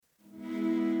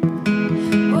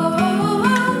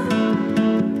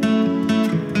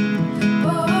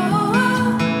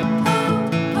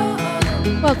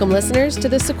Welcome, listeners, to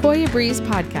the Sequoia Breeze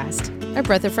podcast, a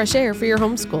breath of fresh air for your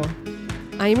homeschool.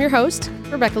 I am your host,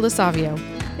 Rebecca Lasavio.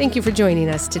 Thank you for joining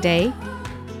us today.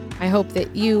 I hope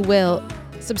that you will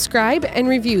subscribe and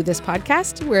review this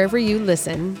podcast wherever you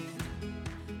listen.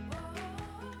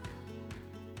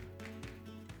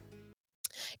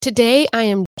 Today, I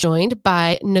am joined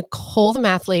by Nicole, the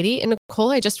math lady. And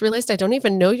Nicole, I just realized I don't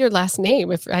even know your last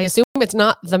name. I assume it's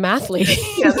not the math lady.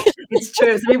 Yeah, it's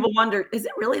true. Some people wonder, is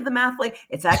it really the math lady?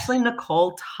 It's actually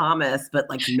Nicole Thomas, but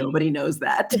like nobody knows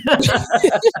that.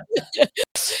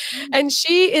 And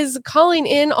she is calling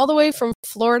in all the way from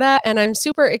Florida. And I'm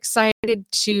super excited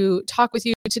to talk with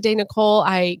you today, Nicole.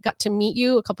 I got to meet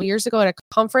you a couple years ago at a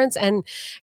conference and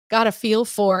got a feel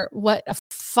for what a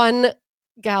fun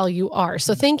gal you are.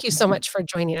 So thank you so much for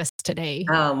joining us today.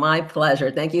 Oh, my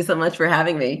pleasure. Thank you so much for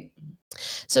having me.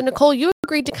 So Nicole, you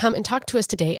agreed to come and talk to us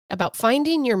today about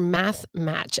finding your math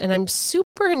match. And I'm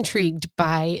super intrigued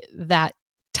by that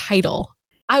title.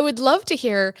 I would love to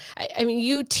hear, I mean,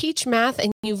 you teach math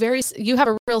and you have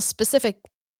a real specific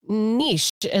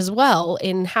niche as well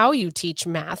in how you teach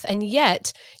math. And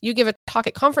yet you give a talk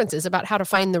at conferences about how to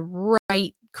find the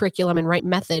right curriculum and right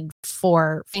method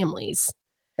for families.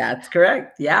 That's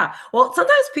correct. Yeah. Well,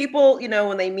 sometimes people,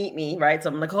 when they meet me, right? So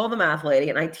I'm Nicole, the math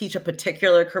lady, and I teach a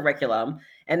particular curriculum,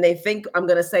 and they think I'm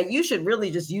going to say, you should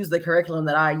really just use the curriculum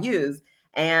that I use.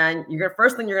 And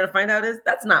first thing you're going to find out is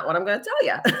that's not what I'm going to tell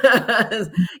you.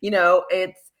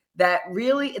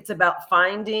 It's about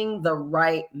finding the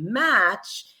right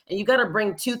match. And you got to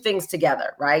bring two things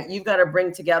together, right? You've got to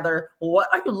bring together, what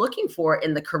are you looking for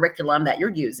in the curriculum that you're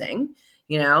using,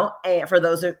 and for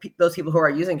those people who are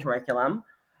using curriculum,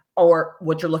 or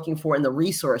what you're looking for in the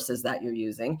resources that you're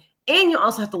using. And you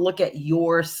also have to look at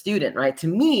your student, right? To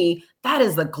me, that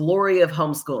is the glory of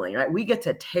homeschooling, right? We get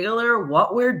to tailor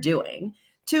what we're doing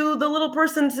to the little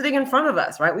person sitting in front of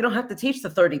us, right? We don't have to teach the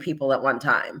 30 people at one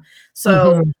time.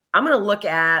 So I'm going to look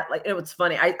at, it's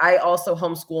funny. I also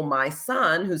homeschool my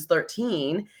son who's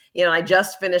 13. I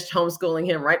just finished homeschooling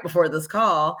him right before this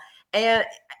call. And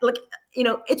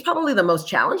it's probably the most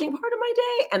challenging part of my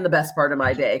day and the best part of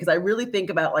my day, because I really think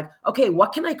about okay,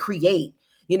 what can I create?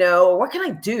 Or what can I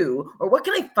do? Or what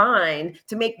can I find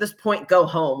to make this point go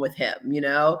home with him?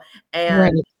 And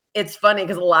right. It's funny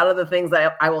because a lot of the things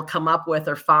that I will come up with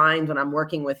or find when I'm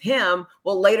working with him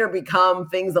will later become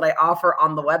things that I offer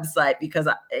on the website, because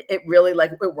it really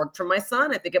it worked for my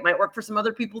son. I think it might work for some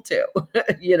other people too,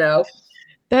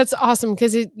 That's awesome,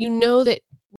 because that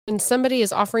when somebody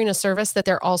is offering a service that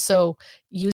they're also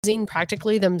using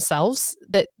practically themselves,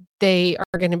 that they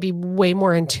are going to be way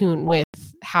more in tune with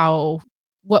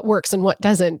what works and what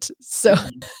doesn't. So,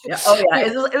 yeah. Oh yeah,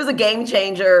 it was a game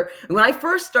changer. When I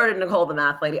first started Nicole, the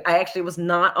math lady, I actually was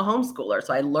not a homeschooler.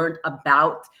 So I learned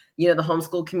about, the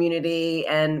homeschool community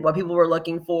and what people were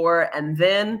looking for. And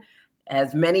then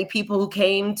as many people who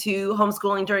came to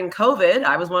homeschooling during COVID,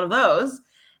 I was one of those.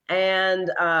 And,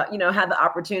 had the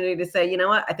opportunity to say,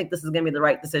 what, I think this is going to be the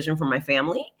right decision for my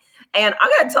family. And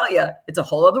I got to tell you, it's a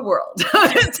whole other world.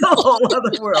 It's a whole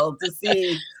other world to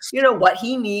see, what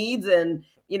he needs. And,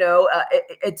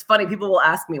 it's funny. People will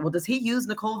ask me, well, does he use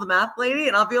Nicole, the math lady?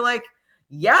 And I'll be like,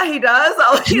 yeah, he does.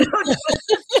 Just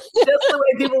the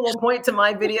way people will point to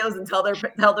my videos and tell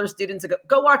their students to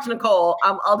go watch Nicole.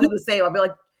 I'll do the same. I'll be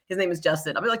like, his name is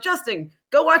Justin. I'll be like, Justin,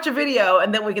 go watch a video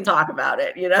and then we can talk about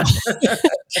it, And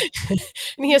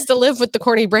he has to live with the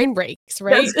corny brain breaks,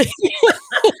 right?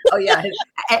 Oh yeah.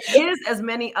 His, as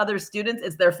many other students,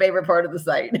 it's their favorite part of the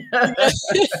site.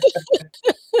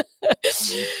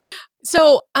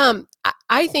 So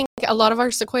I think a lot of our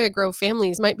Sequoia Grove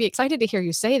families might be excited to hear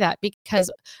you say that,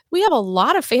 because we have a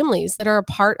lot of families that are a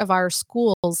part of our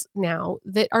schools now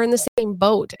that are in the same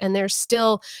boat, and they're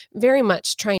still very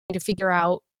much trying to figure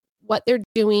out what they're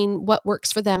doing, what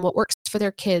works for them, what works for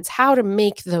their kids, how to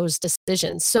make those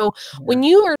decisions. So when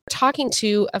you are talking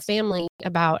to a family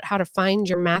about how to find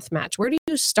your math match, where do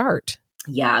you start?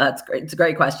 Yeah, that's great. It's a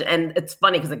great question. And it's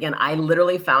funny because, again, I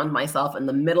literally found myself in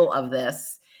the middle of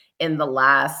this in the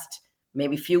last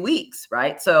maybe few weeks,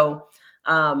 right? So,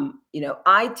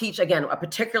 I teach, again, a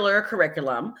particular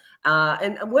curriculum.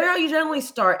 And where I generally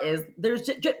start is there's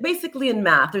basically in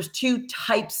math, there's two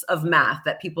types of math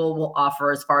that people will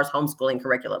offer as far as homeschooling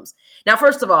curriculums. Now,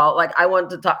 first of all, I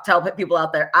want to tell people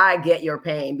out there, I get your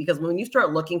pain, because when you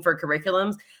start looking for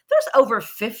curriculums, there's over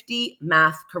 50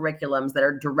 math curriculums that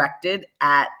are directed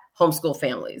at homeschool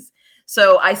families.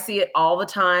 So I see it all the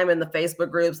time in the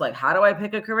Facebook groups, how do I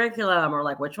pick a curriculum?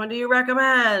 Or which one do you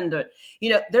recommend? Or,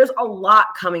 there's a lot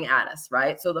coming at us,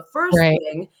 right? So the first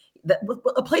thing,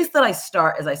 a place that I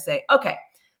start is I say, okay,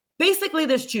 basically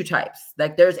there's two types.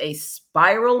 Like there's a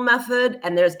spiral method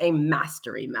and there's a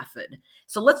mastery method.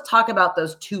 So let's talk about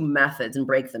those two methods and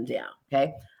break them down.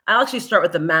 Okay. I'll actually start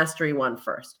with the mastery one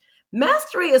first.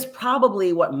 Mastery is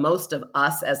probably what most of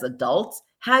us as adults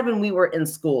had when we were in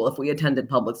school, if we attended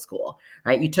public school,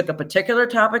 right? You took a particular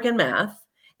topic in math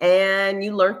and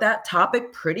you learned that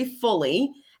topic pretty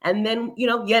fully. And then, you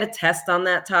had a test on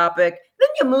that topic. Then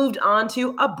you moved on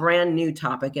to a brand new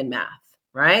topic in math,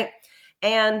 right?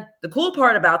 And the cool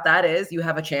part about that is you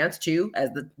have a chance to,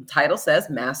 as the title says,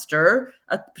 master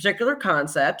a particular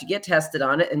concept, you get tested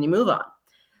on it, and you move on.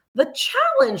 The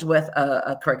challenge with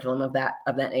a curriculum of that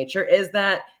nature is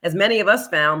that, as many of us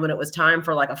found, when it was time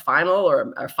for like a final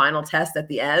or a final test at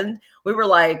the end, we were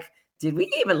like, did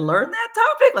we even learn that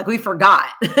topic? Like we forgot.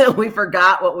 We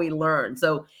forgot what we learned.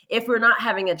 So if we're not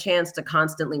having a chance to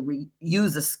constantly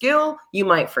use a skill, you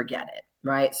might forget it,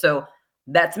 right? So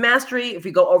that's mastery. If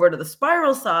we go over to the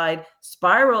spiral side,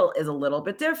 spiral is a little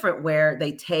bit different, where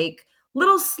they take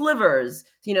little slivers,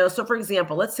 so for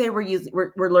example, let's say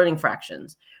we're learning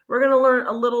fractions. We're going to learn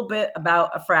a little bit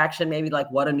about a fraction, maybe like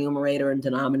what a numerator and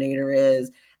denominator is.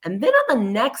 And then on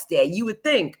the next day, you would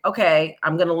think, okay,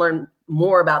 I'm going to learn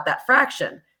more about that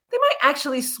fraction. They might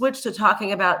actually switch to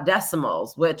talking about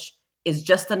decimals, which is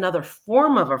just another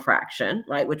form of a fraction,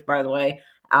 right? Which, by the way,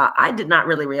 I did not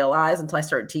really realize until I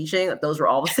started teaching that those were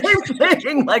all the same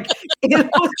thing,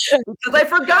 because I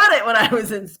forgot it when I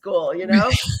was in school,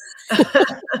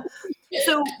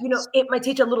 So, it might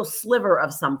teach a little sliver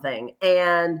of something,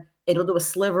 and it'll do a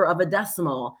sliver of a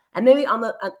decimal. And maybe on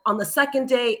the second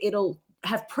day, it'll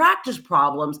have practice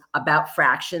problems about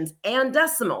fractions and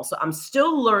decimals. So I'm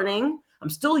still learning, I'm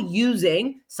still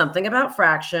using something about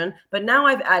fraction, but now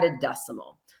I've added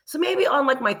decimal. So maybe on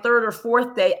like my third or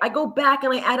fourth day, I go back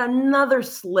and I add another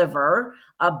sliver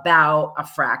about a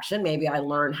fraction. Maybe I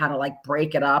learn how to like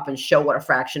break it up and show what a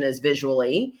fraction is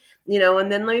visually,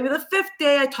 and then maybe the fifth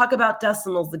day I talk about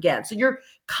decimals again. So you're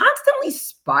constantly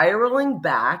spiraling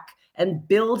back and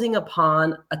building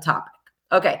upon a topic.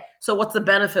 Okay, so what's the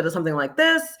benefit of something like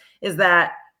this is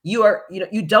that you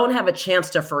don't have a chance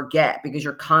to forget because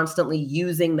you're constantly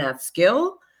using that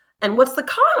skill. And what's the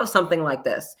con of something like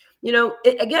this?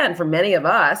 Again, for many of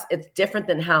us, it's different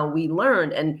than how we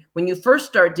learned. And when you first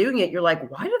start doing it, you're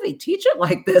like, why do they teach it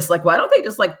like this? Like, why don't they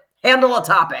just like handle a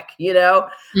topic,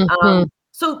 Mm-hmm.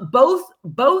 So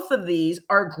both of these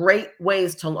are great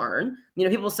ways to learn.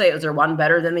 People say, is there one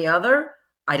better than the other?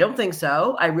 I don't think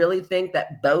so. I really think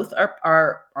that both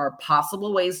are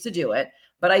possible ways to do it.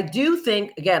 But I do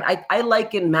think, again, I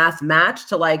liken math match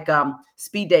to like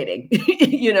speed dating.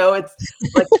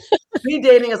 It's like speed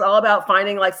dating is all about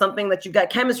finding like something that you've got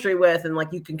chemistry with and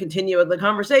like you can continue the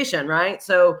conversation, right?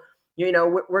 So,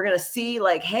 we're going to see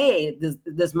like, hey,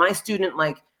 does my student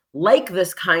like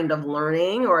this kind of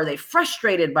learning, or are they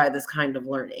frustrated by this kind of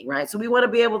learning, right? So we want to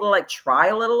be able to like try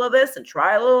a little of this and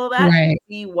try a little of that, Right. and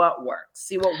see what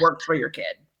works for your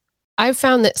kid. I've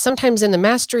found that sometimes in the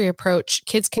mastery approach,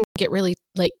 kids can get really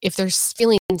like if they're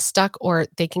feeling stuck or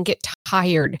they can get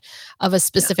tired of a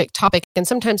specific topic, and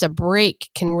sometimes a break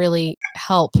can really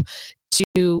help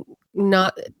to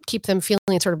not keep them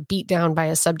feeling sort of beat down by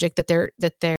a subject that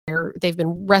they've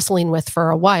been wrestling with for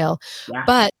a while. Yeah.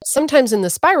 But sometimes in the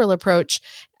spiral approach,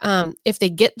 if they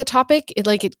get the topic,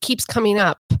 it keeps coming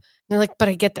up. They're like, but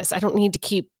I get this. I don't need to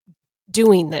keep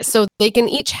doing this. So they can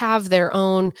each have their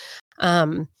own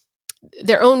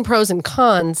pros and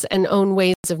cons and own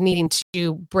ways of needing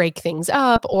to break things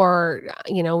up, or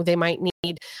they might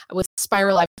need, with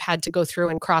spiral I've had to go through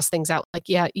and cross things out, like,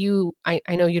 yeah, I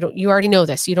know you already know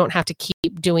this, you don't have to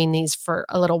keep doing these for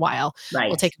a little while, Right.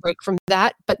 We'll take a break from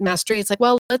that. But mastery, it's like,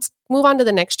 well, let's move on to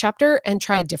the next chapter and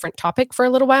try a different topic for a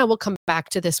little while. We'll come back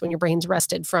to this when your brain's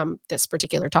rested from this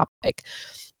particular topic.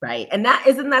 Right. And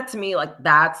isn't that to me, like,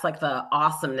 that's like the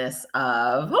awesomeness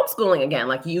of homeschooling again.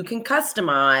 Like you can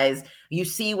customize, you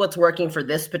see what's working for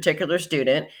this particular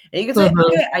student, and you can say,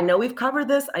 okay, I know we've covered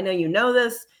this. I know you know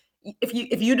this. If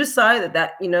you decide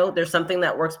that there's something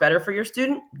that works better for your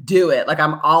student, do it. Like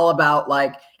I'm all about,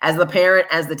 like, as the parent,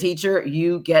 as the teacher,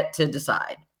 you get to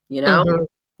decide, Yeah.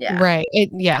 Right.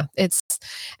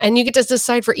 And you get to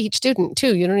decide for each student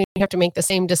too. You don't even have to make the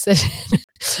same decision.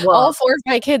 Well, all 4 of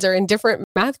my kids are in different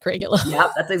math curricula.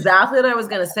 Yep, that's exactly what I was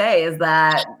going to say, is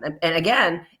that, and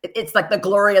again, it's like the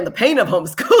glory and the pain of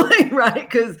homeschooling, right?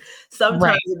 Because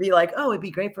sometimes it'd be like, oh, it'd be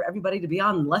great for everybody to be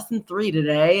on lesson 3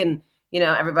 today. And,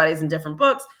 everybody's in different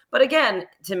books. But again,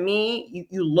 to me,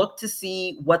 you look to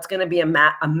see what's going to be a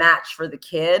match for the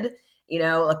kid.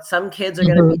 Like some kids are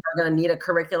going to need a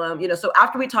curriculum, so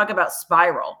after we talk about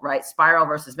spiral, right? Spiral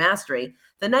versus mastery,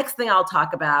 the next thing I'll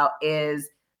talk about is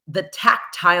the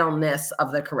tactileness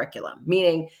of the curriculum,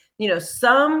 meaning,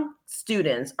 some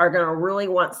students are going to really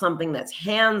want something that's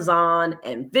hands-on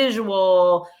and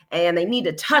visual, and they need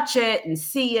to touch it and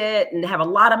see it and have a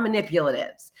lot of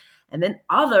manipulatives. And then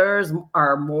others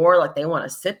are more like they want to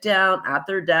sit down at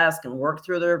their desk and work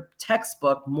through their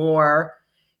textbook more,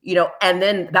 and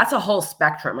then that's a whole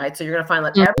spectrum, right? So you're going to find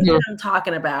that everything I'm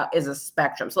talking about is a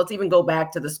spectrum. So let's even go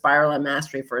back to the spiral and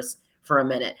mastery for a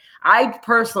minute. I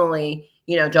personally,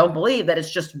 don't believe that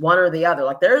it's just one or the other.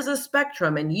 Like there's a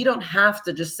spectrum, and you don't have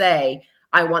to just say,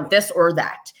 I want this or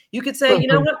that. You could say, you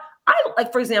know what? I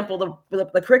like, for example,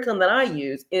 the curriculum that I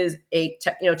use is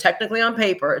technically on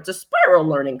paper, it's a spiral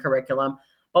learning curriculum.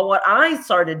 But what I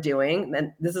started doing,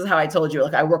 and this is how I told you,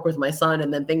 like I work with my son,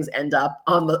 and then things end up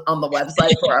on the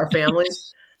website for our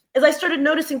families, is I started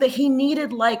noticing that he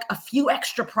needed like a few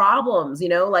extra problems,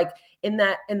 like in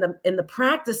the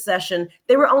practice session,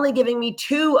 they were only giving me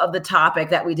 2 of the topic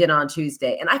that we did on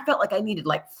Tuesday. And I felt like I needed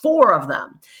like 4 of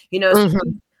them, so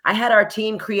I had our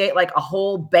team create like a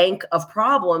whole bank of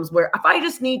problems where if I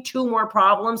just need 2 more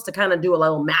problems to kind of do a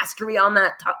little mastery on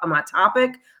that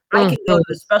topic, I can go to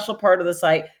the special part of the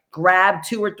site, grab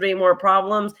 2 or 3 more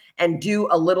problems, and do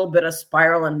a little bit of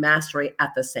spiral and mastery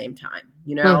at the same time,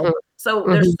 So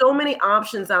there's so many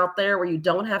options out there where you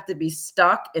don't have to be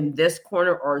stuck in this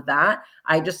corner or that.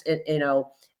 I just,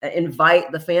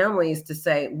 invite the families to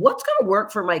say, what's going to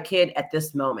work for my kid at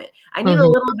this moment? I need a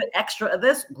little bit extra of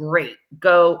this. Great.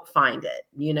 Go find it,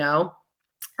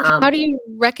 How do you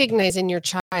recognize in your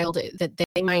child that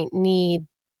they might need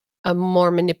a more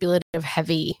manipulative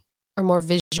heavy or more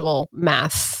visual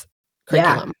math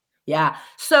curriculum? Yeah.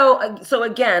 So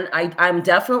again, I'm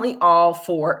definitely all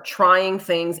for trying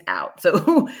things out.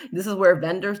 So this is where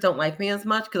vendors don't like me as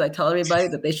much, because I tell everybody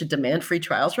that they should demand free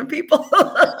trials from people.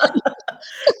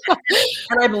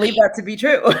 And I believe that to be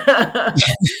true.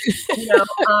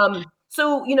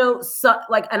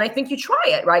 And I think you try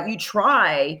it, right? You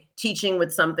try teaching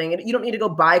with something, and you don't need to go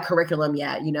buy curriculum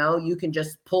yet. You can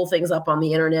just pull things up on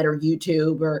the internet or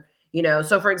YouTube or,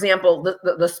 so for example,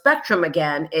 the spectrum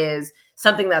again is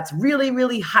something that's really,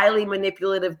 really highly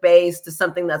manipulative based to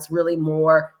something that's really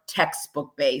more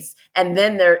textbook based. And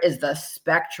then there is the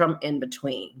spectrum in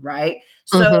between, right?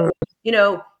 So,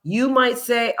 you might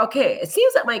say, okay, it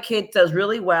seems that my kid does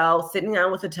really well sitting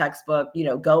down with a textbook,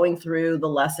 going through the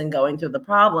lesson, going through the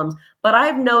problems. But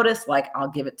I've noticed, like, I'll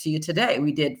give it to you today.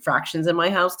 We did fractions in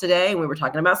my house today, and we were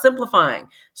talking about simplifying.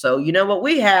 So what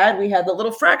we had? We had the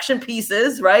little fraction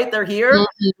pieces, right? They're here,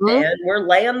 and we're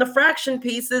laying the fraction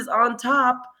pieces on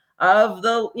top of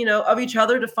of each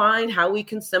other to find how we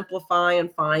can simplify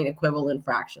and find equivalent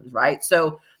fractions, right?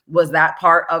 So was that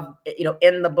part of,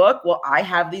 in the book? Well, I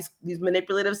have these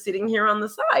manipulatives sitting here on the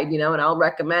side, and I'll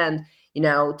recommend,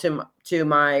 to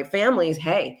my families,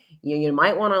 hey, you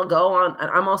might want to go on. And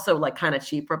I'm also like kind of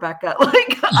cheap, Rebecca.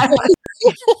 Like I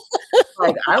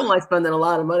don't like spending a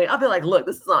lot of money. I'll be like, look,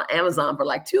 this is on Amazon for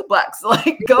like $2.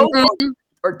 Like go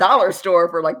or dollar store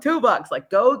for like $2. Like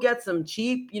go get some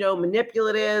cheap,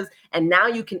 manipulatives. And now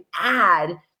you can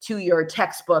add to your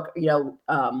textbook,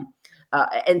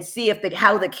 and see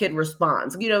how the kid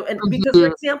responds, and because, for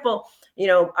example,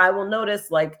 I will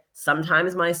notice like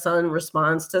sometimes my son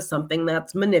responds to something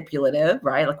that's manipulative,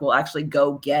 right? Like we'll actually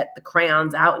go get the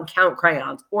crayons out and count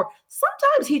crayons, or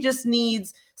sometimes he just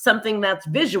needs something that's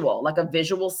visual, like a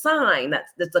visual sign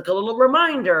that's like a little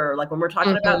reminder, like when we're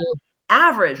talking about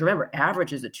average. Remember,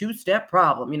 average is a 2-step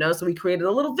problem, so we created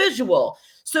a little visual.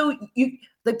 So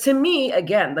to me,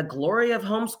 again, the glory of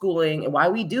homeschooling and why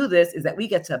we do this is that we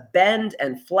get to bend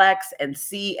and flex and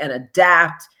see and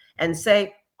adapt and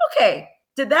say, okay,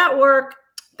 did that work?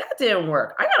 That didn't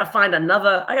work. I gotta find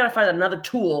another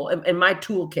tool in my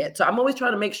toolkit. So I'm always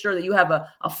trying to make sure that you have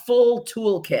a full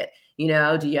toolkit.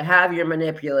 Do you have your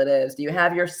manipulatives? Do you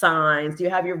have your signs? Do you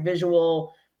have your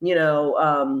visual,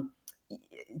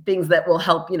 things that will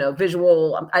help,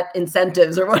 visual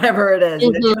incentives or whatever it is.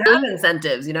 Do you have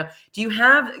incentives? Do you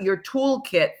have your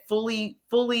toolkit fully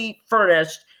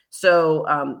furnished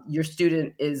so your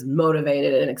student is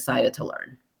motivated and excited to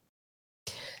learn?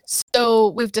 So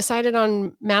we've decided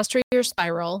on mastery or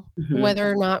spiral, whether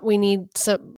or not we need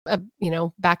some,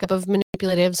 backup of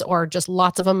manipulatives or just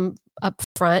lots of them up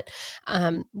front.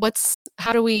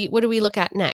 What do we look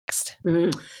at next?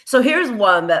 So here's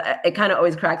one that it kind of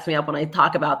always cracks me up when I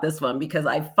talk about this one, because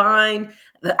I find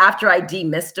that after I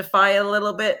demystify it a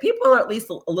little bit, people are at least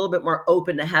a little bit more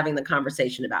open to having the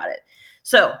conversation about it.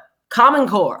 So Common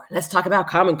Core. Let's talk about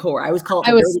Common Core. I always call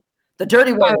it the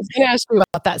dirty word. I was going to ask you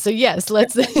about that. So yes,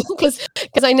 let's, because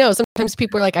Because I know sometimes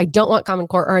people are like, I don't want Common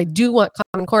Core, or I do want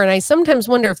Common Core. And I sometimes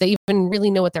wonder if they even really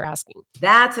know what they're asking.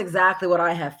 That's exactly what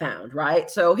I have found, right?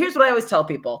 So here's what I always tell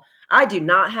people. I do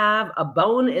not have a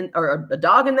bone in or a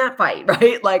dog in that fight,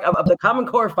 right? Like of the Common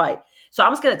Core fight. So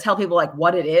I'm just going to tell people like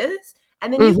what it is.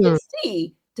 And then you can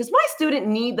see, does my student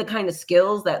need the kind of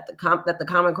skills that the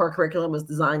Common Core curriculum was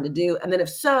designed to do? And then if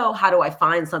so, how do I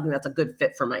find something that's a good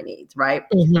fit for my needs, right?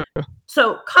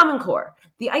 So Common Core,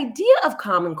 the idea of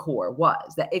Common Core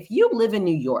was that if you live in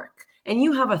New York and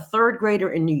you have a third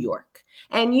grader in New York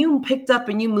and you picked up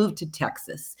and you moved to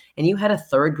Texas and you had a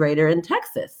third grader in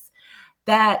Texas,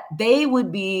 that they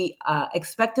would be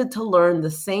expected to learn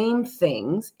the same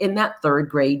things in that third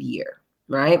grade year,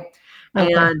 right?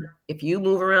 Okay. And if you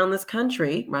move around this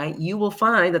country, right, you will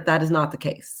find that that is not the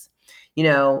case. You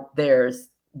know, there's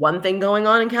one thing going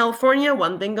on in California,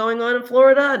 one thing going on in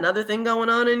Florida, another thing going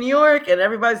on in New York, and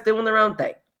everybody's doing their own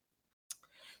thing.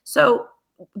 So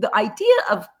the idea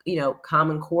of,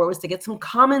 Common Core was to get some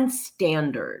common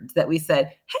standards that we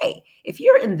said, hey, if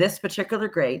you're in this particular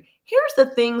grade, here's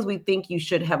the things we think you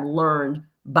should have learned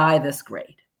by this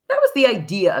grade. That was the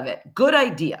idea of it. Good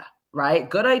idea, right?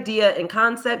 Good idea in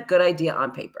concept, good idea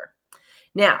on paper.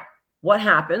 Now, what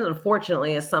happens,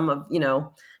 unfortunately, is some of,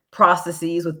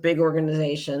 processes with big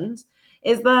organizations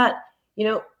is that,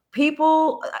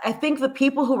 I think the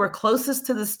people who were closest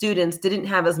to the students didn't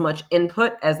have as much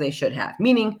input as they should have,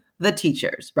 meaning the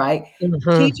teachers, right?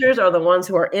 Teachers are the ones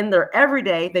who are in there every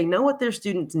day. They know what their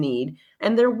students need.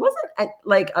 And there wasn't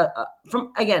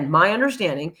from, again, my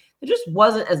understanding, there just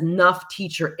wasn't enough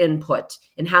teacher input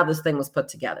in how this thing was put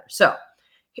together. So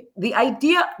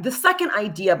the second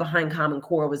idea behind Common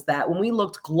Core was that when we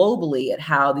looked globally at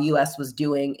how the US was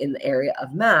doing in the area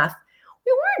of math,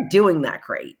 we weren't doing that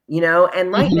great,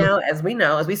 and right now, as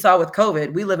we saw with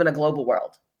COVID, we live in a global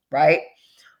world, right?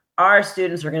 Our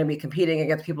students are going to be competing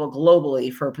against people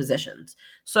globally for positions.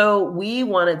 So we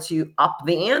wanted to up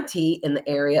the ante in the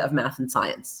area of math and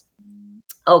science.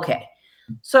 Okay.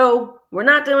 So we're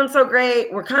not doing so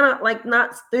great. We're kind of like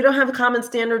they don't have common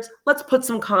standards. Let's put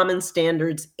some common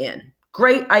standards in.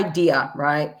 Great idea,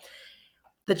 right?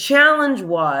 The challenge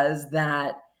was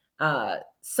that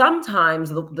sometimes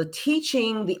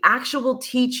the actual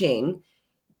teaching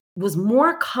was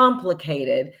more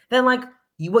complicated than what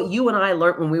you and I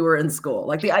learned when we were in school.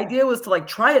 Like the idea was to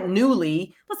try it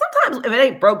newly, but sometimes if it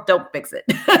ain't broke, don't fix it.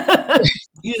 That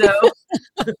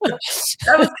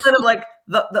was kind of like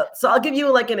so I'll give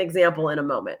you an example in a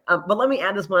moment. But let me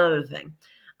add this one other thing.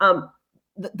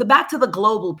 The back to the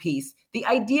global piece, the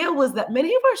idea was that many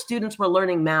of our students were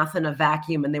learning math in a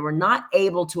vacuum and they were not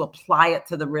able to apply it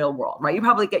to the real world, right? You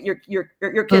probably get your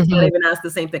kids might even ask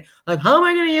the same thing, like, how am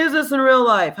I going to use this in real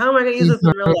life? How am I going to use this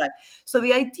in real life? So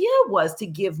the idea was to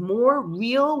give more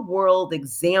real world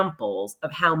examples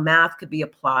of how math could be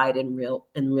applied in real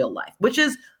life, which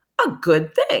is a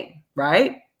good thing,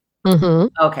 right?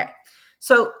 Okay.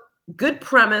 So good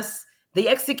premise. The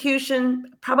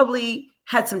execution probably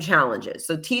had some challenges.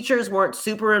 So teachers weren't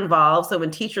super involved. So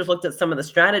when teachers looked at some of the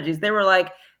strategies, they were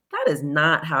like, that is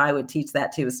not how I would teach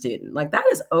that to a student. Like that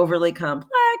is overly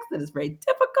complex. That is very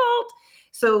difficult.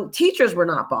 So teachers were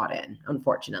not bought in,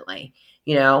 unfortunately,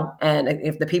 and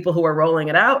if the people who are rolling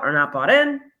it out are not bought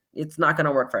in, it's not going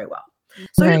to work very well.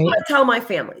 So here's what I tell my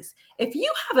families. If you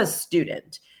have a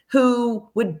student who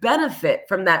would benefit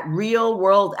from that real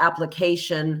world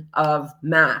application of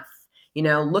math,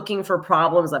 looking for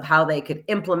problems of how they could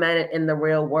implement it in the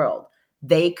real world,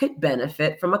 they could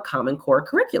benefit from a Common Core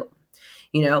curriculum.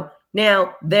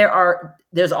 Now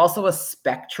there's also a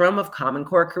spectrum of Common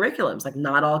Core curriculums. Like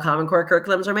not all Common Core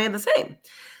curriculums are made the same.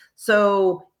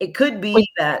 So it could be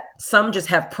that some just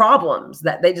have problems,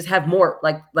 that they just have more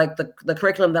like the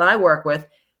curriculum that I work with.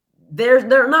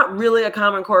 They're not really a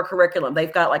Common Core curriculum.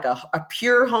 They've got a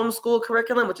pure homeschool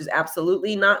curriculum, which is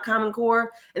absolutely not Common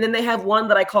Core. And then they have one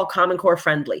that I call Common Core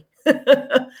friendly.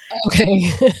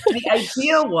 Okay. The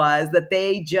idea was that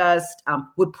they just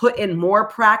would put in more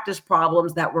practice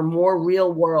problems that were more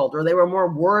real world, or they were more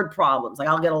word problems. Like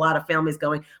I'll get a lot of families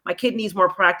going, my kid needs more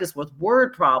practice with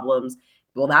word problems.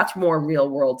 Well, that's more real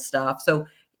world stuff. So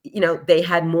they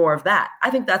had more of that. I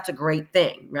think that's a great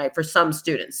thing, right? For some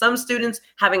students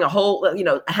having a whole,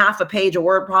 half a page of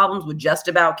word problems would just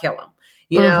about kill them,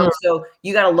 So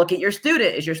you got to look at your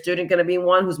student. Is your student going to be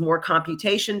one who's more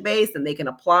computation based and they can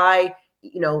apply,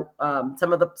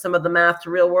 some of the math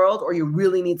to real world, or you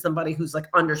really need somebody who's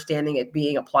understanding it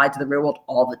being applied to the real world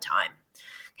all the time.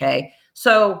 Okay.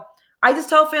 So I just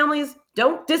tell families,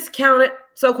 don't discount it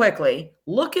so quickly.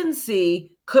 Look and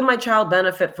see, Could my child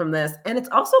benefit from this? And it's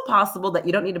also possible that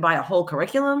you don't need to buy a whole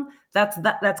curriculum. That's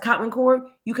Common Core.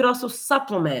 You could also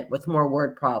supplement with more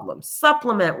word problems,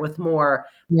 supplement with more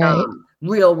Right.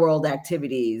 real world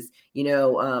activities.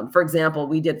 For example,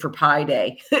 we did for Pi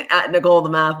Day at Nicole, the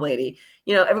math lady.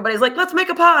 Everybody's like, let's make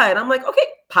a pie. And I'm like, okay,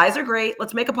 pies are great.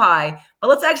 Let's make a pie, but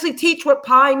let's actually teach what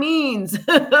pie means,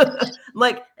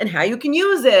 and how you can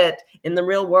use it in the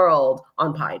real world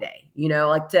on Pi Day.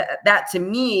 That to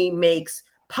me makes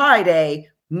Pi Day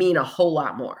mean a whole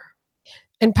lot more.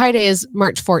 And Pi Day is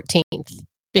March 14th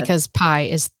because pi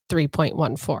is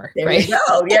 3.14. There right? you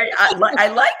go. Yeah, I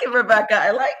like it, Rebecca.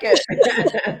 I like it.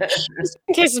 Just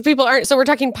in case people aren't, so we're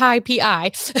talking pi,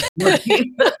 pi, but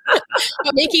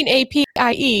making a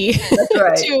PIE That's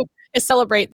right. to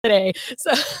celebrate today.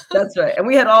 So that's right. And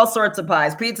we had all sorts of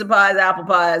pies, pizza pies, apple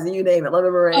pies, and you name it.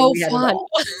 Lemon meringue. Oh, we had fun. it all.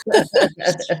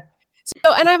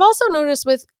 So, and I've also noticed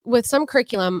with some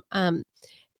curriculum,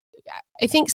 I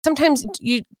think sometimes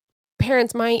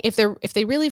parents might, if they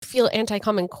really feel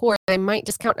anti-Common Core, they might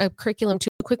discount a curriculum too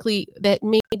quickly that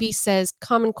maybe says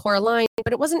Common Core aligned,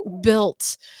 but it wasn't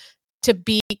built to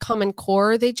be Common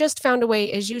Core. They just found a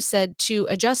way, as you said, to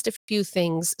adjust a few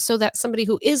things so that somebody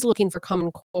who is looking for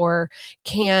Common Core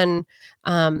can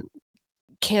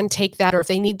take that, or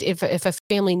if a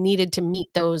family needed to meet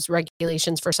those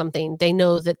regulations for something, they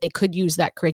know that they could use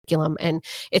that curriculum, and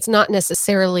it's not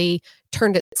necessarily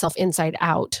turned itself inside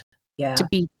out to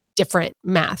be different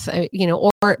math,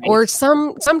 or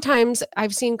sometimes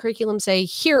I've seen curriculum say,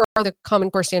 here are the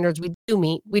Common Core standards we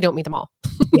don't meet them all.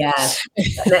 Yes.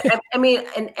 I mean,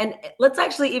 and let's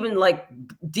actually even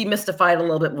demystify it a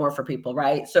little bit more for people,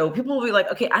 right? So people will be like,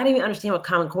 okay, I didn't even understand what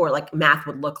Common Core math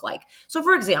would look like. So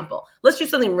for example, let's do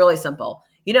something really simple.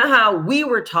 You know how we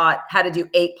were taught how to do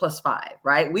 8 plus 5,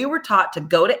 right? We were taught to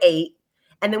go to 8,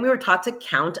 and then we were taught to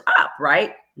count up,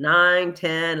 right? 9,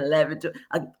 10, 11.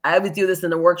 I always do this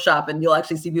in a workshop, and you'll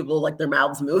actually see people their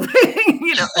mouths moving. 8,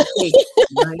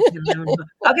 9, 10, 11.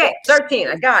 Okay, 13.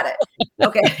 I got it.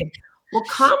 Okay. Well,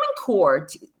 Common Core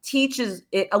teaches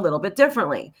it a little bit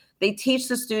differently. They teach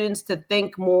the students to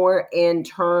think more in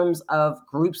terms of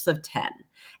groups of 10.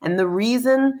 And the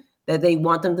reason that they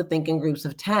want them to think in groups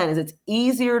of 10 is it's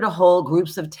easier to hold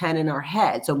groups of 10 in our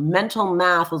head. So mental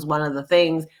math was one of the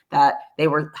things that they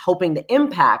were hoping to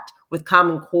impact with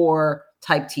Common Core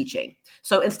type teaching.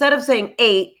 So instead of saying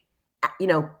 8,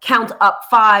 count up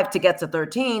 5 to get to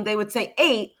 13, they would say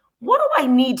 8, what do I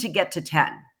need to get to 10?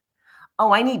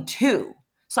 Oh, I need 2.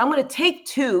 So I'm going to take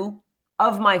 2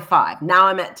 of my 5. Now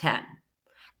I'm at 10.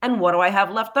 And what do I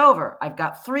have left over? I've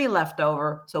got 3 left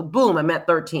over. So boom, I'm at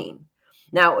 13.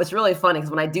 Now it's really funny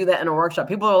because when I do that in a workshop,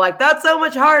 people are like, that's so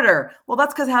much harder. Well,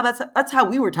 that's because that's how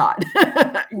we were taught,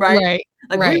 right?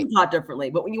 We were taught differently.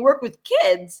 But when you work with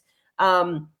kids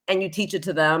and you teach it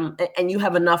to them and you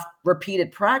have enough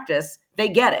repeated practice, they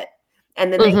get it.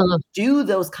 And then they do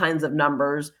those kinds of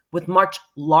numbers with much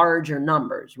larger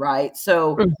numbers, right?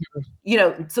 So,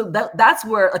 that's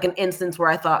where an instance where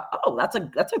I thought, oh, that's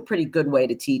a pretty good way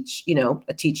to teach,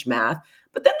 teach math.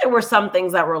 But then there were some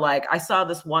things that were I saw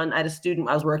this one, I had a student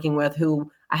I was working with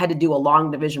who I had to do a long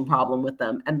division problem with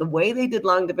them. And the way they did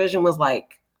long division was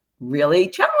really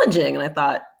challenging. And I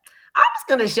thought, I'm just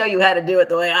going to show you how to do it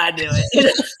the way I do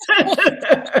it.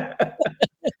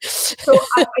 So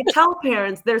I tell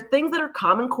parents there's things that are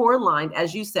Common Core aligned,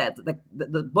 as you said.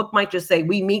 The book might just say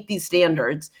we meet these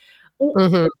standards,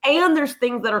 and there's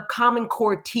things that are Common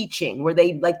Core teaching where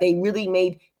they really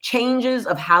made changes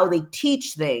of how they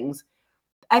teach things.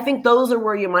 I think those are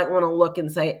where you might want to look and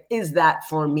say, is that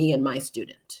for me and my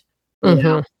student?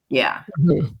 Yeah.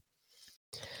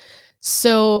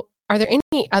 So are there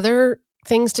any other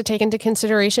things to take into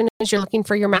consideration as you're looking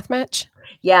for your math match?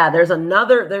 Yeah, there's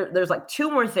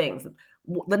 2 more things.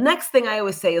 The next thing I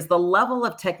always say is the level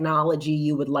of technology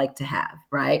you would like to have,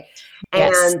 right?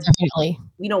 Yes, and definitely.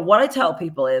 What I tell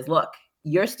people is, look,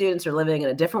 your students are living in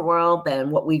a different world than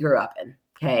what we grew up in.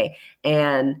 Okay.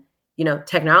 And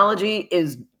technology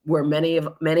is where many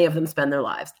of them spend their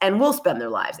lives and will spend their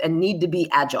lives and need to be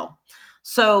agile.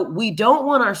 So we don't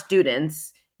want our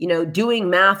students, doing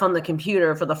math on the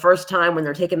computer for the first time when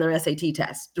they're taking their SAT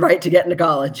test, right, to get into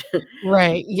college.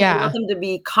 Right. Yeah. We want them to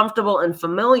be comfortable and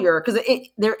familiar because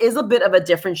there is a bit of a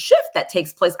different shift that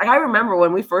takes place. I remember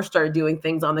when we first started doing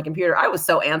things on the computer, I was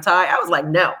so anti. I was like,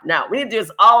 no, we need to do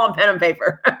this all on pen and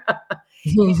paper.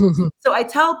 So I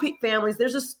tell families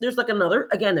there's a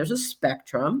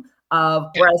spectrum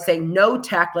of where I say no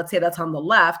tech, let's say that's on the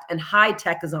left, and high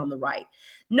tech is on the right.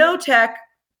 No tech,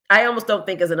 I almost don't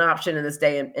think is an option in this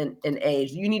day and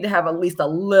age. You need to have at least a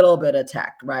little bit of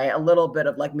tech, right? A little bit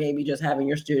of maybe just having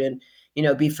your student,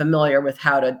 be familiar with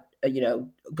how to,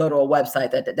 go to a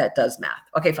website that does math.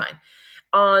 Okay, fine.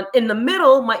 In the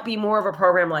middle might be more of a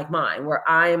program like mine, where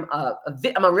I'm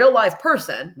a real life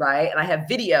person, right? And I have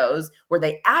videos where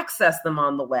they access them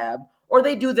on the web, or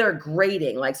they do their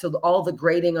grading. Like, so all the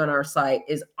grading on our site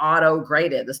is auto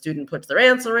graded. The student puts their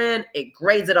answer in, it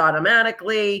grades it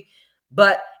automatically,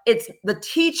 but the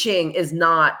teaching is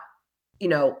not,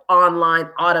 online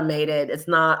automated. It's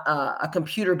not a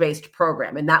computer-based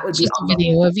program. And that would It's be just a on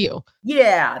video of you.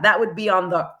 yeah, that would be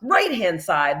on the right-hand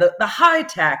side, the high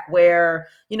tech, where,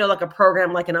 like a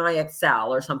program like an iExcel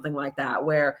or something like that,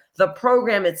 where the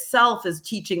program itself is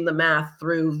teaching the math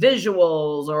through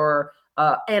visuals or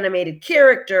animated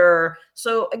character.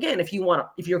 So again, if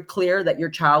you're clear that your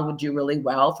child would do really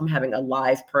well from having a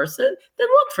live person, then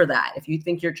look for that. If you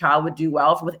think your child would do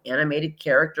well with animated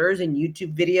characters and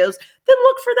YouTube videos, then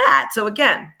look for that. So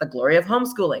again, the glory of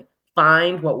homeschooling.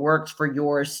 Find what works for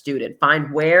your student.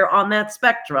 Find where on that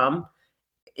spectrum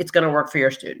it's going to work for your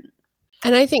student.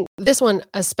 And I think this one,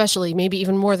 especially, maybe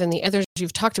even more than the others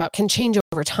you've talked about, can change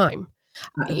over time.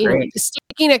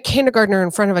 Sticking a kindergartner in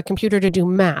front of a computer to do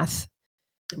math,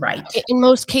 right, in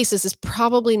most cases, is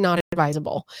probably not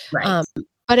advisable. Right.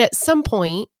 But at some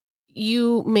point,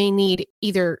 you may need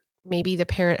either, maybe the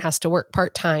parent has to work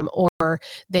part-time, or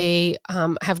they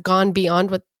have gone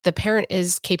beyond what the parent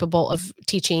is capable of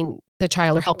teaching the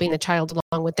child or helping the child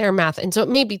along with their math. And so it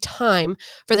may be time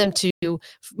for them to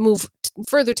move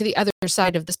further to the other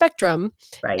side of the spectrum,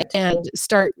 right, and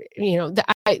start,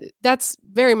 that's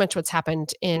very much what's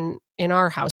happened in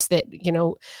our house, that,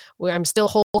 where I'm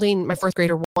still holding, my fourth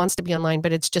grader wants to be online,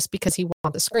 but it's just because he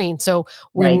wants the screen. So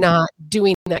we're Right. not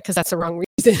doing that because that's the wrong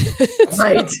reason.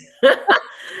 Right.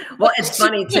 Well, it's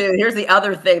funny too. Here's the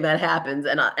other thing that happens,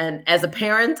 and as a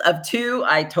parent of two,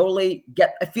 I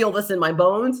feel this in my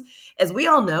bones. As we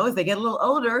all know, as they get a little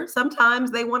older,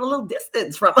 sometimes they want a little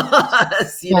distance from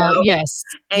us, Yes.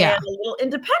 and Yeah. a little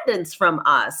independence from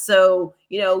us. So,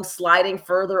 sliding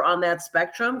further on that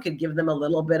spectrum could give them a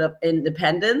little bit of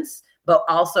independence. But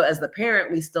also, as the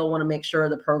parent, we still want to make sure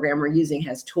the program we're using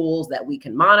has tools that we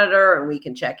can monitor and we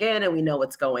can check in and we know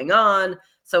what's going on.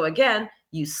 So again,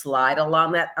 you slide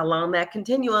along that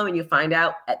continuum, and you find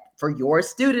out for your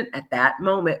student at that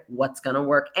moment what's going to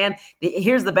work. And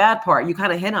here's the bad part. You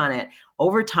kind of hit on it.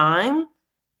 Over time,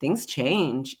 things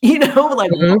change.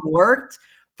 Like what worked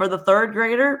for the third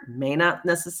grader may not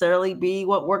necessarily be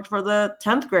what worked for the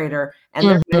 10th grader. And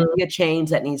there's going to be a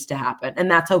change that needs to happen.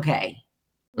 And that's okay.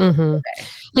 Okay.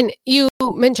 And you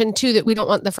mentioned too that we don't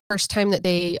want the first time that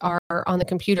they are on the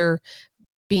computer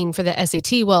being for the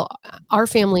SAT. Well, our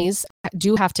families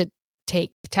do have to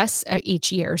take tests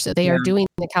each year. So they are doing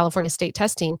the California state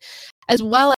testing, as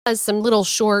well as some little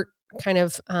short kind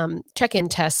of check-in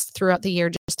tests throughout the year,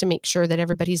 just to make sure that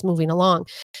everybody's moving along.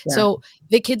 Yeah. So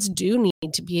the kids do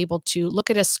need to be able to look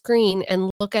at a screen and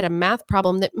look at a math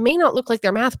problem that may not look like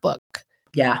their math book.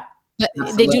 Yeah.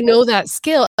 But they do know that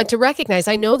skill, to recognize,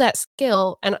 I know that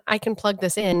skill and I can plug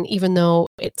this in, even though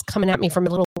it's coming at me from a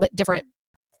little bit different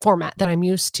format that I'm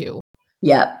used to.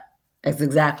 Yep, that's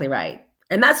exactly right.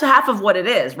 And that's half of what it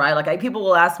is, right? Like people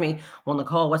will ask me, well,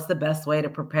 Nicole, what's the best way to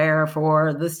prepare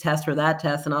for this test or that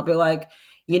test? And I'll be like,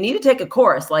 you need to take a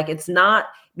course. Like it's not,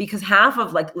 because half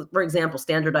of, like, for example,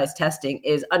 standardized testing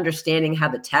is understanding how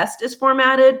the test is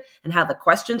formatted and how the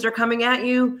questions are coming at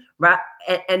you, right?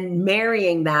 And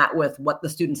marrying that with what the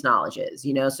student's knowledge is,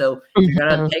 So if you're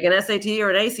going to take an SAT or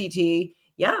an ACT,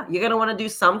 yeah, you're going to want to do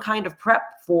some kind of prep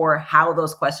for how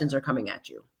those questions are coming at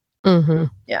you.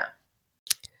 Yeah.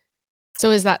 So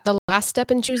is that the last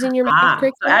step in choosing your math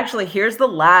curriculum? So actually, here's the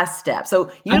last step.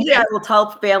 So usually I will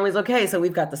tell families, okay, so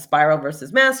we've got the spiral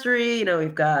versus mastery,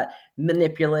 we've got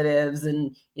manipulatives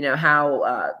and,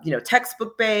 how,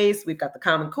 textbook based, we've got the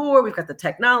Common Core, we've got the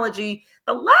technology.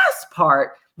 The last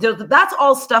part, that's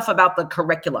all stuff about the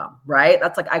curriculum, right?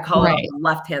 That's like, I call it on the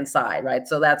left-hand side, right?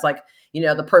 So that's like,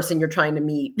 the person you're trying to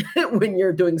meet when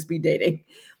you're doing speed dating.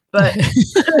 But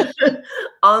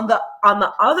on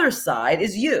the other side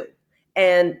is you.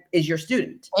 And is your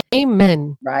student.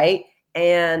 Amen. Right.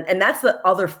 And that's the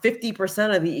other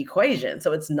 50% of the equation.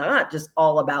 So it's not just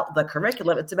all about the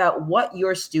curriculum. It's about what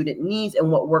your student needs and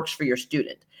what works for your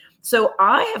student. So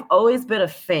I have always been a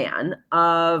fan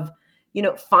of,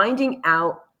 finding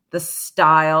out the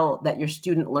style that your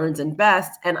student learns in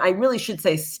best. And I really should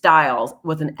say styles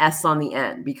with an S on the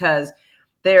end, because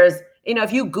there's,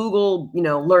 if you Google,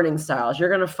 learning styles, you're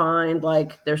going to find,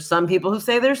 like, there's some people who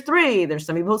say there's 3, there's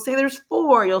some people who say there's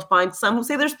 4, you'll find some who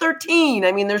say there's 13.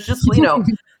 I mean, there's just,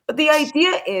 but the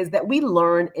idea is that we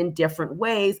learn in different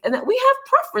ways and that we have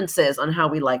preferences on how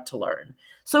we like to learn.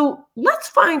 So let's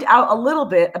find out a little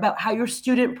bit about how your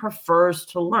student prefers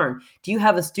to learn. Do you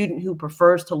have a student who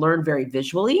prefers to learn very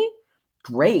visually?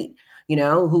 Great.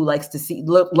 Who likes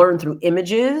to learn through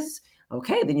images?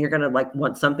 Okay, then you're going to like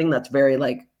want something that's very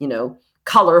like,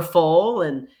 colorful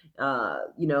and,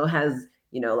 has,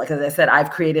 like, as I said,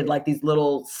 I've created like these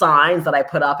little signs that I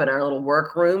put up in our little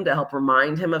workroom to help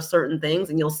remind him of certain things.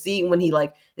 And you'll see when he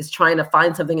like is trying to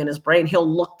find something in his brain, he'll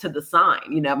look to the sign.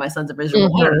 My son's a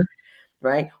visual learner,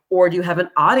 right? Or do you have an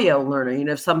audio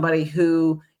learner? Somebody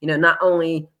who, not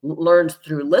only learns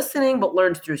through listening, but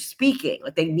learns through speaking.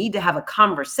 Like they need to have a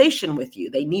conversation with you.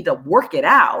 They need to work it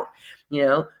out.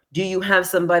 Do you have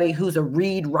somebody who's a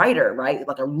read writer, right?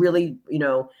 Like a really,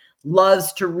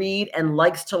 loves to read and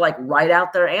likes to like write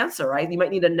out their answer, right? You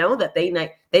might need to know that they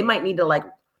might need to like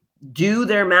do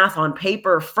their math on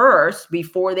paper first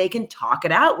before they can talk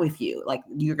it out with you. Like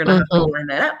you're going to have to learn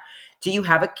that out. Do you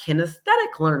have a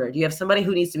kinesthetic learner? Do you have somebody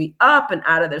who needs to be up and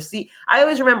out of their seat? I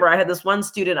always remember I had this one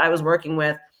student I was working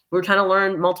with. We were trying to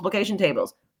learn multiplication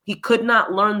tables. He could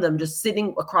not learn them just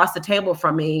sitting across the table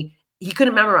from me. He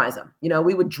couldn't memorize them.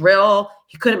 We would drill.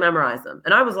 He couldn't memorize them.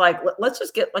 And I was like, let's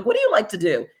just get like, what do you like to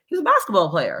do? He was a basketball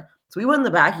player. So we went in the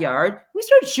backyard. We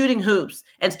started shooting hoops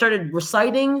and started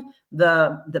reciting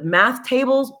the math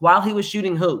tables while he was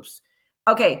shooting hoops.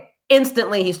 Okay.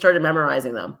 Instantly he started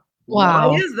memorizing them. Wow.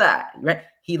 Why is that? Right?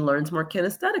 He learns more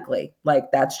kinesthetically.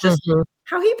 Like that's just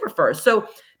how he prefers. So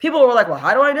people were like, well,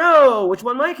 how do I know which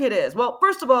one my kid is? Well,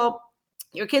 first of all,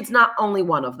 your kid's not only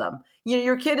one of them.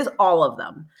 Your kid is all of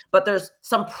them, but there's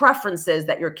some preferences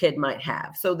that your kid might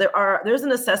have. So there's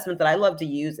an assessment that I love to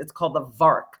use. It's called the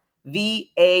VARK,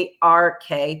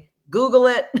 VARK. Google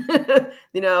it,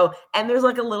 and there's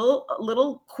like a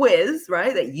little quiz,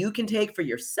 right, that you can take for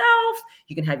yourself.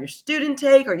 You can have your student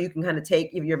take, or you can kind of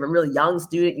take, if you have a really young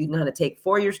student, you can kind of take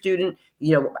for your student,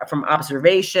 from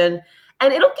observation.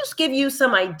 And it'll just give you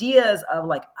some ideas of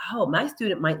like, oh, my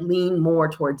student might lean more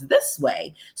towards this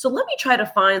way. So let me try to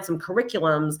find some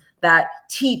curriculums that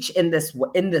teach in this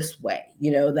way,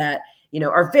 that,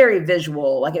 are very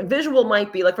visual. Like a visual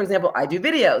might be like, for example, I do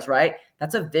videos, right?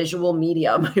 That's a visual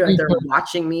medium. Right? They're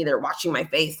watching me, they're watching my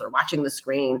face, they're watching the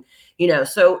screen,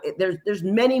 so there's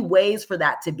many ways for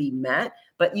that to be met,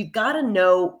 but you've got to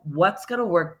know what's going to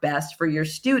work best for your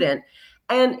student.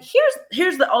 And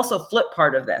here's the also flip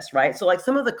part of this, right? So like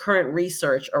some of the current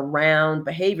research around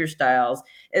behavior styles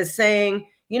is saying,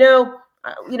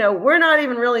 we're not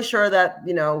even really sure that,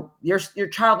 your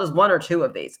child is one or two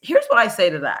of these. Here's what I say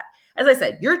to that. As I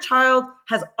said, your child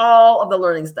has all of the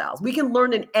learning styles. We can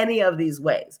learn in any of these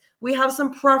ways. We have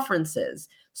some preferences.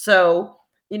 So,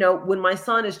 when my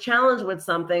son is challenged with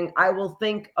something, I will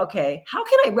think, okay, how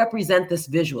can I represent this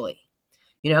visually?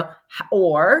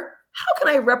 Or how can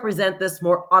I represent this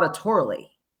more auditorily?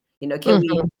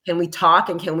 Can we talk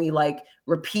and can we like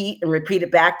repeat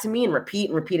it back to me and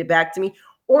repeat it back to me?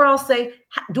 Or I'll say,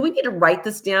 do we need to write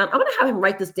this down? I'm going to have him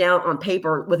write this down on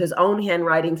paper with his own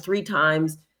handwriting 3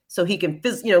 times so he can,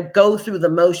 go through the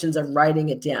motions of writing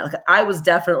it down. Like, I was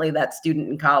definitely that student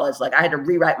in college. Like I had to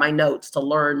rewrite my notes to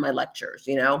learn my lectures,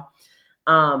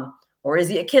 or is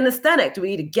he a kinesthetic? Do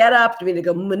we need to get up? Do we need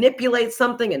to go manipulate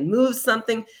something and move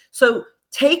something? So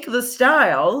take the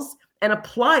styles and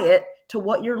apply it to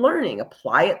what you're learning.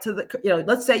 Apply it to the,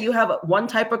 let's say you have one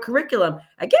type of curriculum.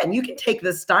 Again, you can take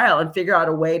this style and figure out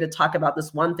a way to talk about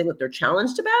this one thing that they're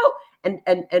challenged about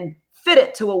and fit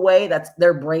it to a way that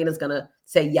their brain is going to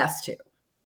say yes to.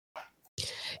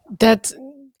 That's,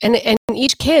 and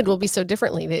each kid will be so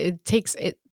differently. It takes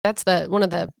it. That's one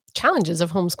of the challenges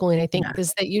of homeschooling, I think,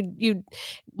 is that you,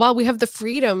 while we have the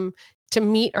freedom to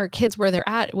meet our kids where they're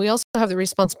at, we also have the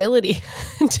responsibility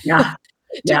to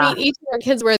meet each of our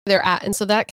kids where they're at. And so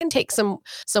that can take some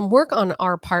work on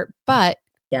our part, but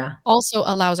also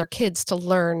allows our kids to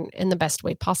learn in the best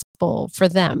way possible for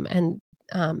them. And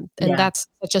that's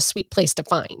such a sweet place to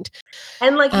find.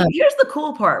 And like, here's the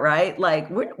cool part, right? Like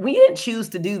we didn't choose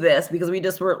to do this because we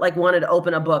just were like, wanted to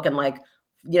open a book and like,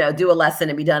 do a lesson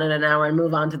and be done in an hour and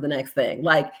move on to the next thing.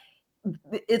 Like,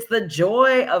 it's the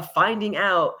joy of finding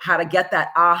out how to get that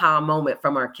aha moment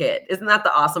from our kid. Isn't that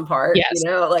the awesome part? Yes.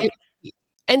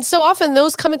 And so often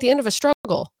those come at the end of a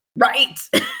struggle. Right.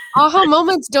 Aha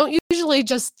moments don't usually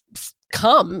just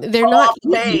come. They're not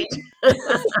made.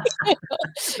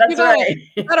 That's right.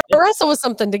 You gotta wrestle with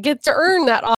something to get to earn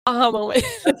that aha moment.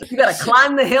 You gotta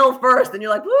climb the hill first, and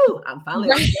you're like, "Woo! I'm finally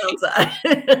on the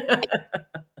downside."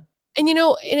 And,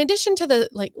 in addition to the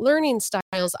learning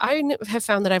styles, I have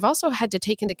found that I've also had to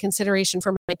take into consideration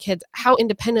for my kids how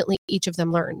independently each of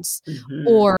them learns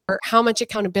or how much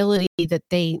accountability that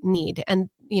they need. And,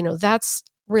 that's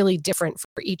really different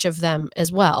for each of them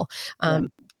as well.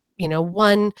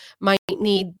 One might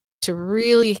need to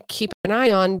really keep an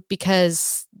eye on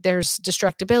because there's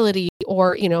destructibility,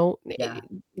 or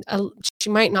she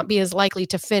might not be as likely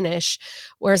to finish,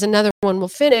 whereas another one will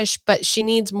finish, but she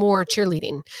needs more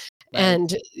cheerleading.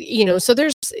 And so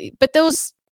but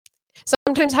those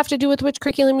sometimes have to do with which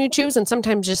curriculum you choose, and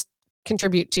sometimes just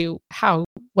contribute to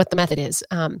what the method is.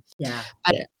 But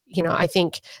I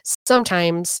think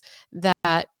sometimes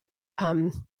that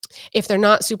if they're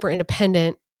not super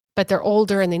independent, but they're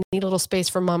older and they need a little space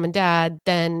from mom and dad,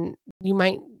 then you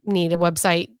might need a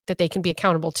website that they can be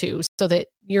accountable to, so that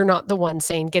you're not the one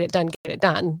saying, get it done.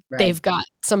 Right. They've got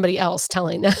somebody else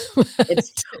telling them.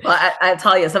 I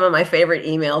tell you, some of my favorite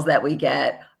emails that we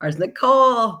get are,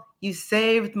 Nicole, you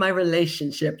saved my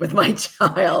relationship with my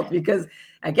child. Because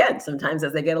again, sometimes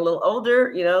as they get a little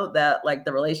older, that like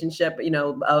the relationship,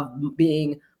 of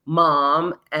being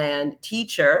mom and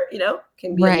teacher,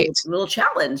 can be a little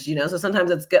challenge, so sometimes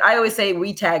it's good. I always say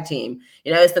we tag team,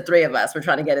 it's the three of us. We're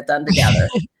trying to get it done together.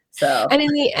 So, and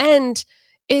in the end,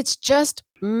 it's just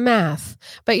math,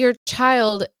 but your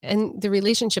child and the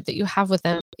relationship that you have with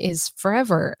them is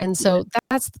forever. And so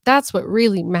that's what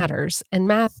really matters. And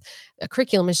math, a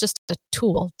curriculum, is just a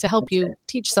tool to help you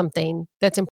teach something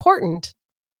that's important,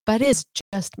 but is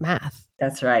just math.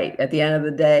 That's right. At the end of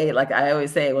the day, like I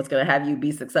always say, what's going to have you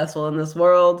be successful in this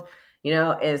world,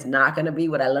 is not going to be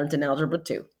what I learned in algebra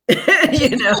 2. And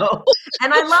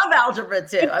I love algebra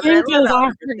 2. I love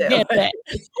algebra 2.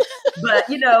 But,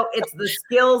 it's the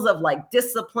skills of like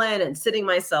discipline and sitting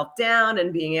myself down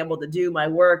and being able to do my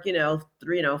work, 3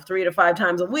 to 5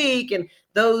 times a week. And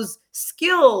those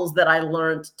skills that I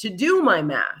learned to do my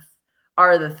math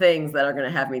are the things that are going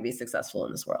to have me be successful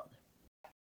in this world.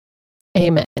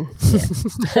 Amen.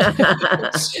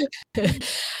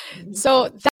 So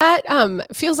that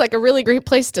feels like a really great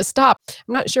place to stop.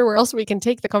 I'm not sure where else we can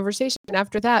take the conversation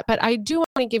after that, but I do want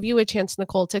to give you a chance,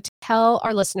 Nicole, to tell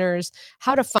our listeners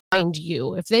how to find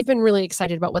you. If they've been really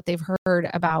excited about what they've heard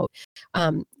about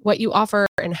what you offer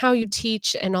and how you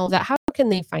teach and all that, how can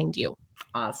they find you?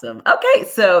 Awesome. Okay.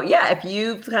 So if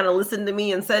you've kind of listened to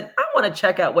me and said, I want to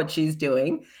check out what she's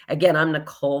doing. Again, I'm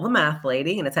Nicole the Math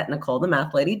Lady, and it's at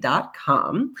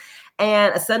NicoleTheMathLady.com.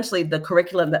 And essentially the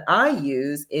curriculum that I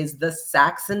use is the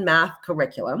Saxon Math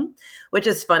curriculum, which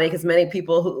is funny because many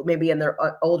people who maybe in their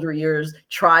older years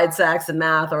tried Saxon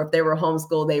Math, or if they were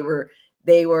homeschooled,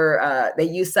 they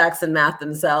use Saxon Math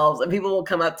themselves, and people will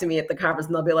come up to me at the conference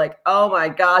and they'll be like, oh my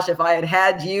gosh, if I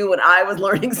had you when I was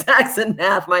learning Saxon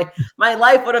Math, my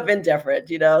life would have been different,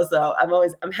 so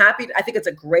I'm happy. I think it's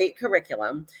a great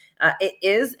curriculum. It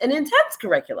is an intense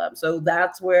curriculum. So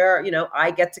that's where,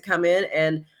 I get to come in,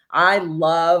 and I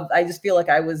just feel like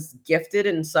I was gifted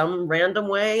in some random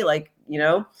way, like,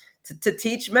 to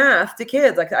teach math to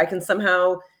kids. Like I can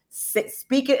somehow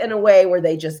speak it in a way where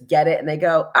they just get it and they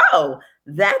go, oh,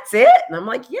 that's it. And I'm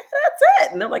like, yeah, that's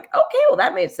it. And they're like, okay, well,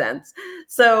 that made sense.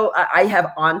 So I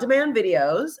have on-demand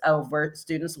videos where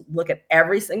students look at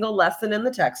every single lesson in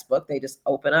the textbook. They just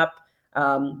open up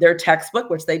their textbook,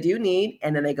 which they do need.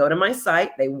 And then they go to my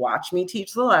site, they watch me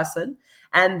teach the lesson,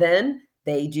 and then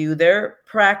they do their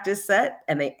practice set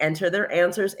and they enter their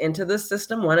answers into the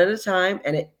system one at a time,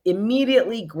 and it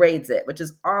immediately grades it, which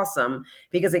is awesome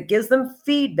because it gives them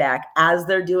feedback as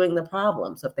they're doing the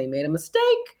problem. So if they made a mistake,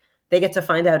 they get to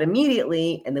find out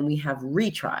immediately, and then we have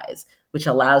retries, which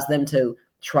allows them to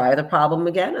try the problem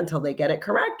again until they get it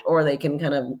correct, or they can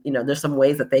kind of, there's some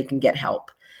ways that they can get help.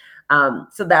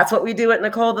 So that's what we do at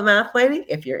Nicole the Math Lady.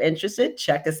 If you're interested,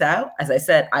 check us out. As I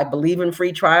said, I believe in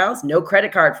free trials, no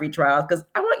credit card free trials, because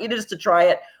I want you just to try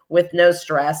it with no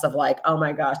stress of like, oh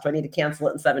my gosh, do I need to cancel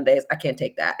it in 7 days? I can't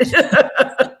take that.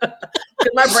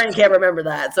 My brain can't remember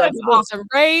that. So that's awesome,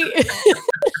 right?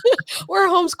 We're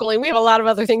homeschooling. We have a lot of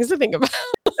other things to think about.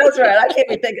 That's right.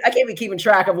 I can't be keeping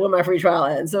track of when my free trial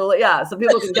ends. So so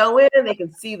people can go in and they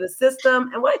can see the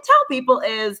system. And what I tell people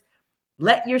is,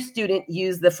 let your student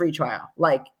use the free trial.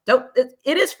 Like,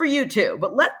 it is for you too,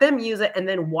 but let them use it and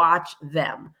then watch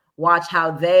them. Watch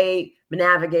how they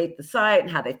navigate the site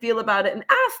and how they feel about it, and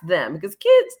ask them, because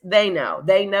kids, they know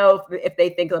if they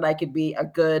think that I could be a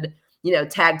good,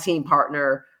 tag team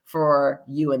partner for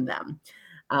you and them.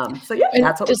 So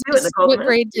that's what we do at Nicole. What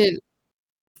grade do?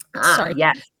 Sorry.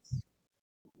 Yes.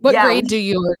 What grade do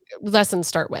your lessons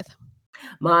start with?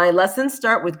 My lessons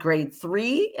start with grade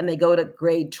 3 and they go to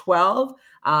grade 12.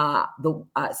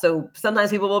 So sometimes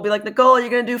people will be like, Nicole, you're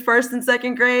going to do first and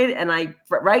second grade. And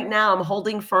right now I'm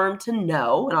holding firm to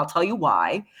no. And I'll tell you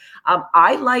why.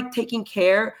 I like taking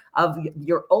care of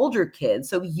your older kids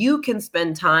so you can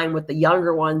spend time with the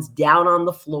younger ones down on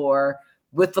the floor,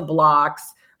 with the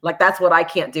blocks. Like that's what I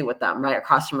can't do with them, right?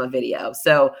 Across from a video.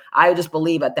 So I just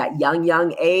believe at that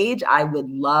young age, I would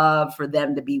love for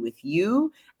them to be with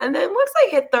you. And then once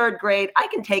they hit 3rd grade, I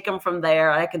can take them from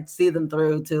there. I can see them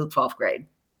through to 12th grade.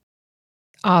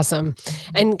 Awesome.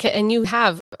 And you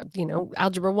have,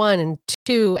 algebra 1 and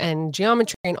 2 and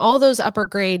geometry and all those upper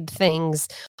grade things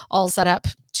all set up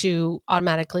to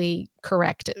automatically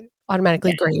grade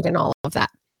and all of that.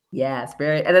 Yes,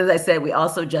 very. And as I said, we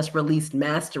also just released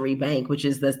Mastery Bank, which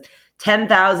is this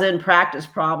 10,000 practice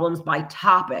problems by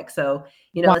topic. So,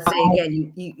 let's say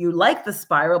again, you like the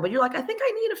spiral, but you're like, I think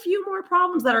I need a few more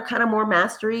problems that are kind of more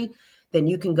mastery. Then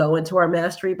you can go into our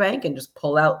Mastery Bank and just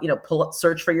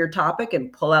search for your topic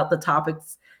and pull out the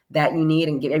topics that you need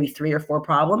and get maybe 3 or 4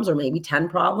 problems, or maybe 10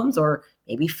 problems, or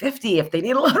maybe 50 if they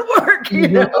need a lot of work.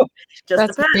 Just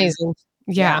That's depends. amazing.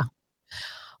 Yeah.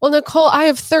 Well, Nicole, I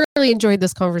have thoroughly enjoyed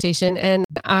this conversation, and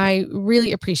I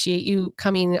really appreciate you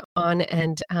coming on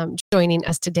and joining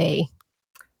us today.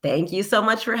 Thank you so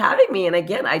much for having me. And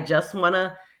again, I just want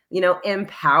to,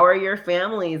 empower your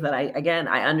families that I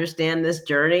understand this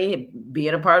journey,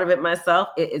 being a part of it myself.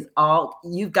 It is all,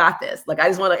 you've got this. Like, I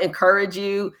just want to encourage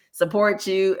you, support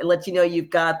you, and let you know you've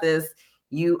got this.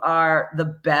 You are the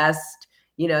best,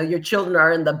 your children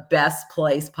are in the best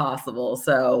place possible.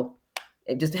 So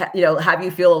it just, have you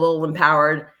feel a little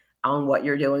empowered on what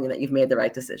you're doing and that you've made the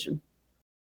right decision.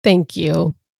 Thank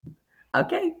you.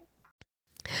 Okay.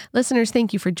 Listeners,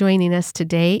 thank you for joining us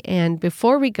today. And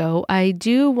before we go, I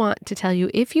do want to tell you,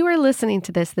 if you are listening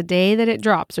to this the day that it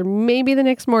drops, or maybe the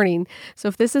next morning, so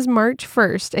if this is March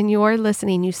 1st and you are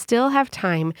listening, you still have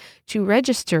time to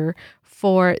register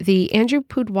for the Andrew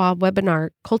Pudewa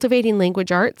webinar, Cultivating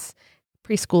Language Arts,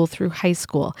 Preschool through High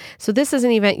School. So this is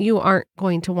an event you aren't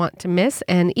going to want to miss.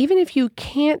 And even if you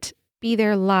can't be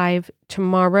there live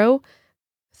tomorrow,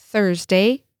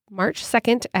 Thursday, March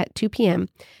 2nd at 2 p.m.,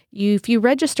 if you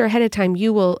register ahead of time,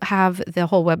 you will have the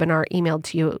whole webinar emailed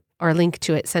to you or a link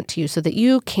to it sent to you so that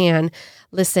you can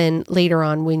listen later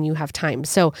on when you have time.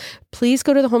 So please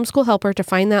go to the Homeschool Helper to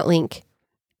find that link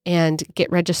and get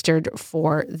registered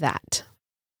for that.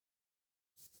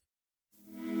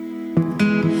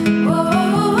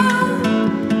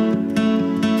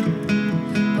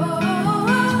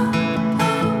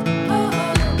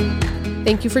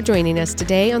 Thank you for joining us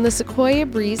today on the Sequoia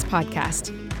Breeze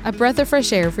podcast, a breath of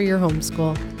fresh air for your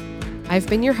homeschool. I've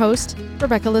been your host,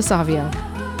 Rebecca Lasavio.